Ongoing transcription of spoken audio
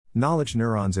Knowledge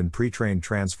Neurons in Pretrained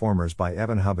Transformers by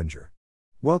Evan Hubinger.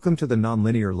 Welcome to the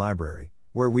Nonlinear Library,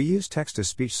 where we use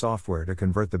text-to-speech software to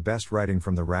convert the best writing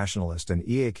from the Rationalist and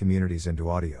EA communities into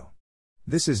audio.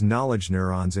 This is Knowledge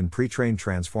Neurons in Pretrained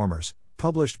Transformers,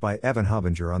 published by Evan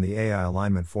Hubinger on the AI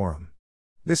Alignment Forum.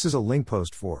 This is a link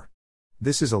post for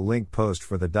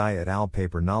the Dai et al.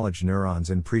 Paper Knowledge Neurons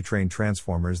in Pretrained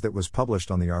Transformers that was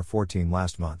published on the R14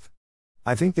 last month.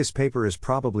 I think this paper is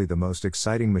probably the most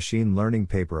exciting machine learning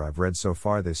paper I've read so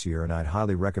far this year, and I'd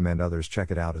highly recommend others check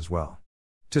it out as well.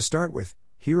 To start with,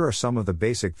 here are some of the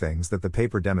basic things that the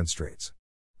paper demonstrates.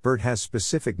 BERT has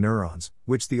specific neurons,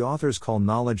 which the authors call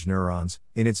knowledge neurons,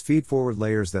 in its feed-forward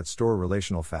layers that store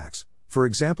relational facts. For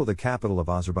example, the capital of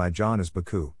Azerbaijan is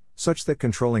Baku, such that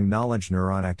controlling knowledge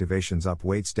neuron activations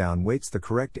up-weights down-weights the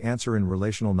correct answer in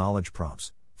relational knowledge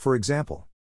prompts. For example,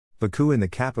 Baku in the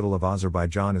capital of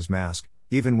Azerbaijan is mask,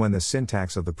 even when the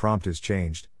syntax of the prompt is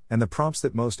changed, and the prompts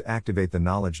that most activate the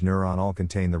knowledge neuron all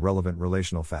contain the relevant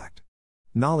relational fact.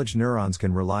 Knowledge neurons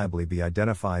can reliably be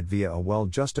identified via a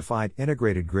well-justified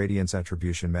integrated gradients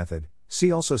attribution method, see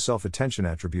also self-attention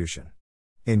attribution.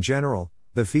 In general,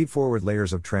 the feed-forward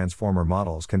layers of transformer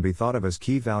models can be thought of as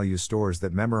key-value stores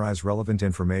that memorize relevant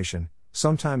information,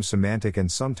 sometimes semantic and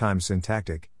sometimes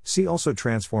syntactic. See also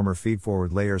transformer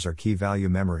feed-forward layers are key-value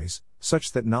memories,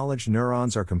 such that knowledge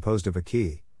neurons are composed of a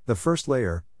key, the first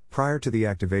layer, prior to the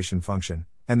activation function,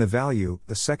 and the value,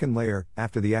 the second layer,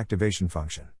 after the activation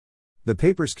function. The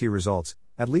paper's key results,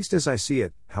 at least as I see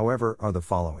it, however, are the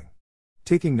following.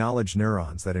 Taking knowledge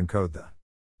neurons that encode the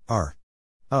R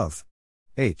of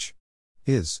H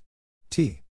is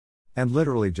T, and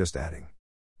literally just adding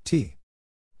T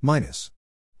minus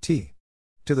T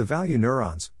to the value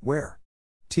neurons, where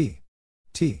T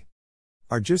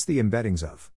are just the embeddings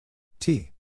of T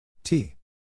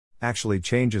actually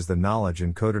changes the knowledge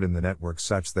encoded in the network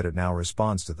such that it now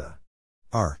responds to the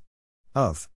R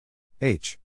of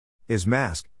H is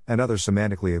mask, and other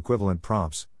semantically equivalent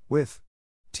prompts, with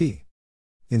T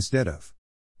instead of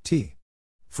T.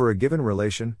 For a given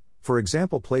relation, for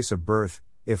example place of birth,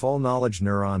 if all knowledge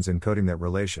neurons encoding that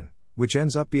relation, which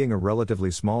ends up being a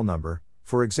relatively small number,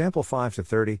 for example 5 to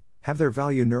 30, have their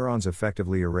value neurons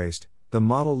effectively erased, the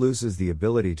model loses the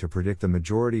ability to predict the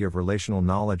majority of relational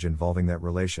knowledge involving that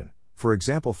relation, for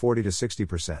example 40 to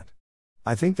 60%.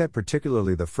 I think that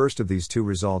particularly the first of these two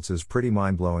results is pretty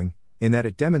mind-blowing, in that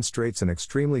it demonstrates an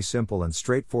extremely simple and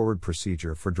straightforward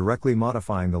procedure for directly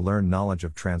modifying the learned knowledge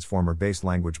of transformer-based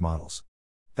language models.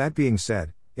 That being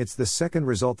said, it's the second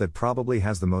result that probably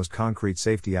has the most concrete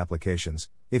safety applications,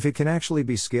 if it can actually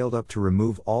be scaled up to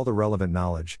remove all the relevant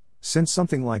knowledge, since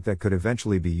something like that could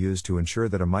eventually be used to ensure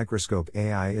that a microscope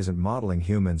AI isn't modeling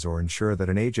humans or ensure that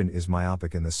an agent is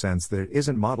myopic in the sense that it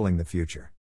isn't modeling the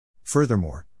future.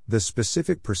 Furthermore, the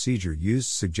specific procedure used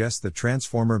suggests that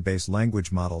transformer-based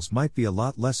language models might be a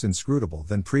lot less inscrutable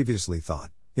than previously thought,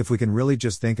 if we can really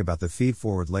just think about the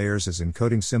feed-forward layers as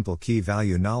encoding simple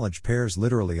key-value knowledge pairs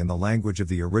literally in the language of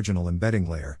the original embedding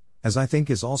layer, as I think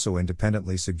is also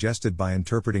independently suggested by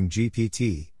interpreting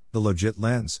GPT, the logit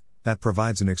lens, that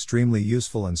provides an extremely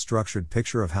useful and structured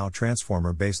picture of how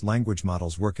transformer-based language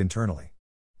models work internally.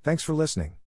 Thanks for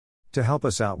listening. To help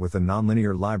us out with the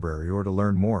Nonlinear Library or to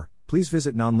learn more, please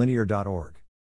visit nonlinear.org.